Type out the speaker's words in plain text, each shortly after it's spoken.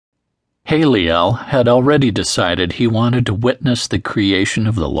Haliel had already decided he wanted to witness the creation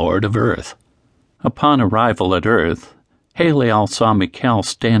of the Lord of Earth. Upon arrival at Earth, Haliel saw Mikkel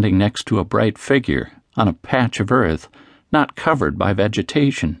standing next to a bright figure on a patch of earth not covered by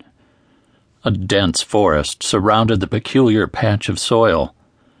vegetation. A dense forest surrounded the peculiar patch of soil.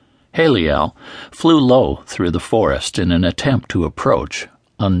 Haliel flew low through the forest in an attempt to approach,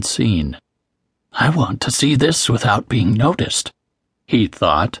 unseen. "I want to see this without being noticed," he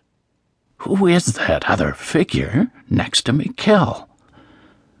thought. "Who is that other figure next to Mikkel?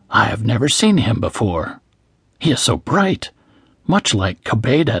 I have never seen him before. He is so bright, much like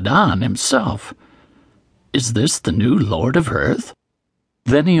Kabed-Addan himself. Is this the new Lord of Earth?"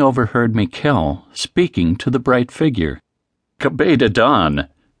 Then he overheard Mikkel speaking to the bright figure. "Kabed-Addan,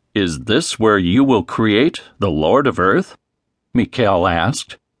 is this where you will create the Lord of Earth?" Mikkel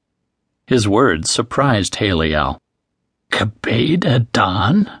asked. His words surprised Haliel.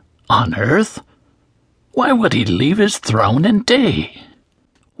 "Kabed-Addan? On Earth? Why would he leave his throne in day?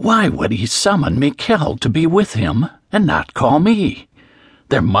 Why would he summon Mikkel to be with him and not call me?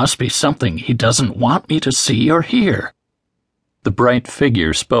 There must be something he doesn't want me to see or hear." The bright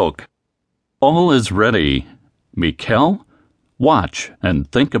figure spoke. "All is ready. Mikkel, watch and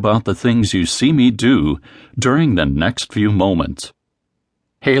think about the things you see me do during the next few moments."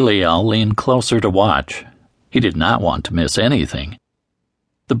 Haliel leaned closer to watch. He did not want to miss anything.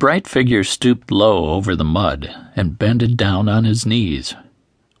 The bright figure stooped low over the mud and bended down on his knees.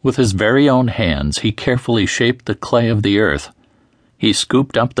 With his very own hands, he carefully shaped the clay of the earth. He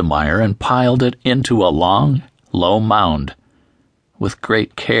scooped up the mire and piled it into a long, low mound. With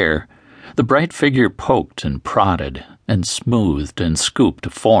great care, the bright figure poked and prodded and smoothed and scooped a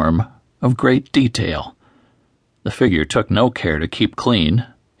form of great detail. The figure took no care to keep clean,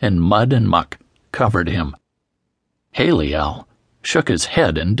 and mud and muck covered him. Haliel shook his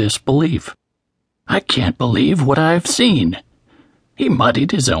head in disbelief. "I can't believe what I've seen. He muddied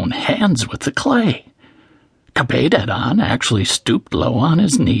his own hands with the clay. Kabed-Addan actually stooped low on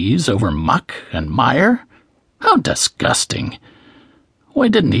his knees over muck and mire? How disgusting! Why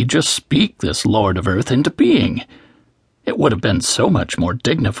didn't he just speak this Lord of Earth into being? It would have been so much more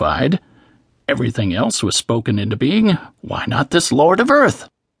dignified. Everything else was spoken into being. Why not this Lord of Earth?"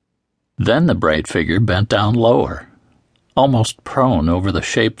 Then the bright figure bent down lower, almost prone over the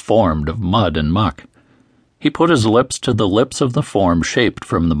shape formed of mud and muck. He put his lips to the lips of the form shaped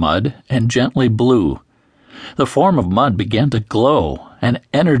from the mud and gently blew. The form of mud began to glow, and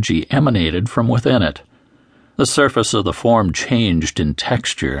energy emanated from within it. The surface of the form changed in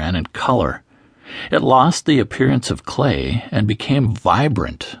texture and in color. It lost the appearance of clay and became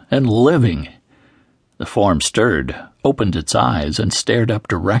vibrant and living. The form stirred, opened its eyes, and stared up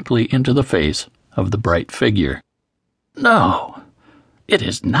directly into the face of the bright figure. "No, it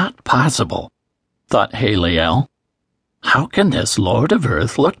is not possible," thought Haliel. "How can this Lord of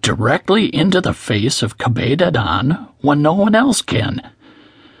Earth look directly into the face of Kabed-Addan when no one else can?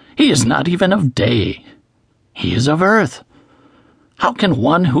 He is not even of day. He is of Earth. How can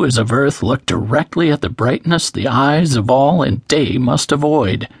one who is of Earth look directly at the brightness the eyes of all in day must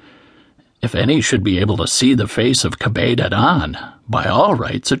avoid? If any should be able to see the face of Kabed-Addan, by all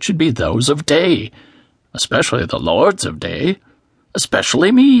rights it should be those of day, especially the lords of day,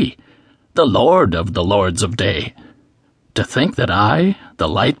 especially me, the lord of the lords of day. To think that I, the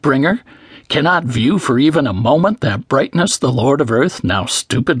light-bringer, cannot view for even a moment that brightness the Lord of Earth now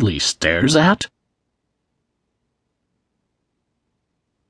stupidly stares at?"